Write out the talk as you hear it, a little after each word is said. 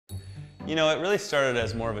You know, it really started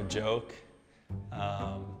as more of a joke.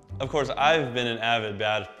 Of course, I've been an avid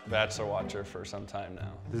Bachelor watcher for some time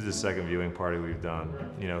now. This is the second viewing party we've done.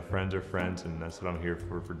 You know, friends are friends, and that's what I'm here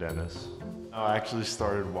for Dennis. I actually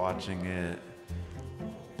started watching it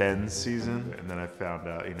Ben's season, and then I found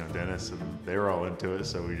out, you know, Dennis, and they were all into it,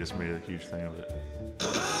 so we just made a huge thing of it.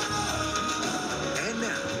 And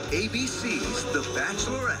now, ABC's The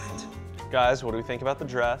Bachelorette. Guys, what do we think about the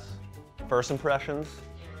dress? First impressions?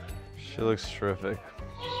 She looks terrific.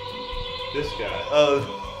 This guy.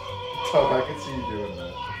 Oh, I can see you doing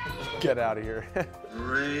that. Get out of here.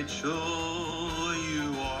 Rachel,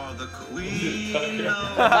 you are the queen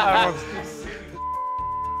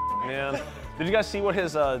Man, did you guys see what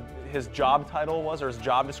his job title was, or his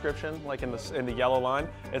job description, like in the yellow line?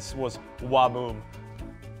 It was Waboom.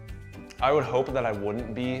 I would hope that I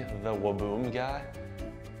wouldn't be the Waboom guy,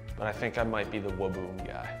 but I think I might be the Waboom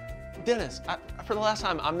guy. Dennis, for the last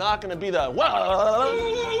time, I'm not gonna be the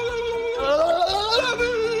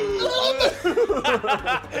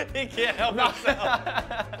He can't help himself.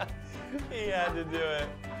 He had to do it.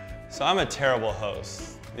 So I'm a terrible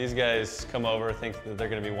host. These guys come over, think that they're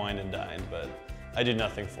gonna be wined and dined, but I do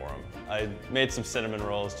nothing for them. I made some cinnamon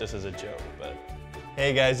rolls just as a joke, but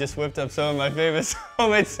hey guys, just whipped up some of my famous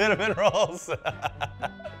homemade cinnamon rolls.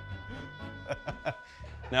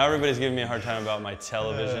 Now everybody's giving me a hard time about my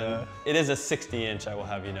television. It is a 60-inch, I will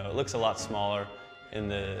have you know. It looks a lot smaller in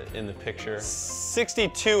the picture.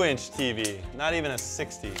 62-inch TV, not even a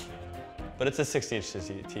 60, but it's a 60-inch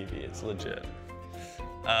TV. It's legit.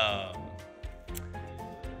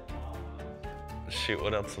 Shoot,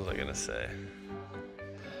 what else was I gonna say?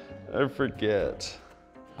 I forget.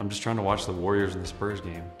 I'm just trying to watch the Warriors and the Spurs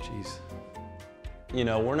game. Jeez. You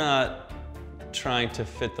know, we're not trying to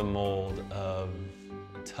fit the mold of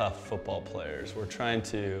tough football players. We're trying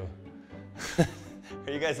to... Are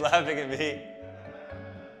you guys laughing at me?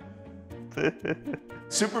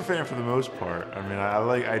 Super fan for the most part. I mean,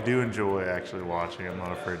 I do enjoy actually watching. I'm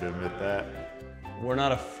not afraid to admit that. We're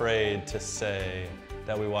not afraid to say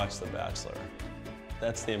that we watch The Bachelor.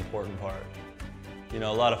 That's the important part. You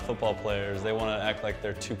know, a lot of football players, they want to act like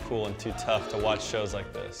they're too cool and too tough to watch shows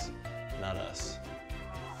like this. Not us.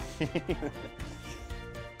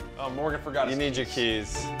 Oh, Morgan forgot his You need your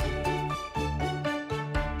keys.